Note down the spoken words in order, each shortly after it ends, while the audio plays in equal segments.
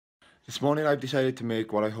This morning I've decided to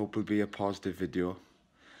make what I hope will be a positive video.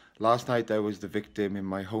 Last night I was the victim in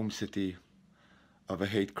my home city of a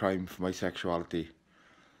hate crime for my sexuality.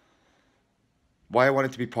 Why I want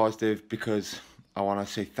it to be positive? Because I want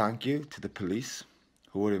to say thank you to the police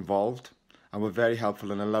who were involved and were very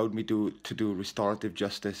helpful and allowed me to do restorative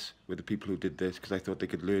justice with the people who did this, because I thought they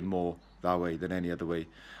could learn more that way than any other way.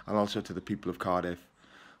 And also to the people of Cardiff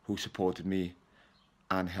who supported me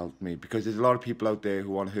and helped me, because there's a lot of people out there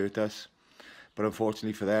who want to hurt us, but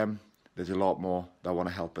unfortunately for them there's a lot more that want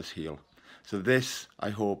to help us heal. So this, I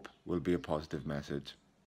hope, will be a positive message.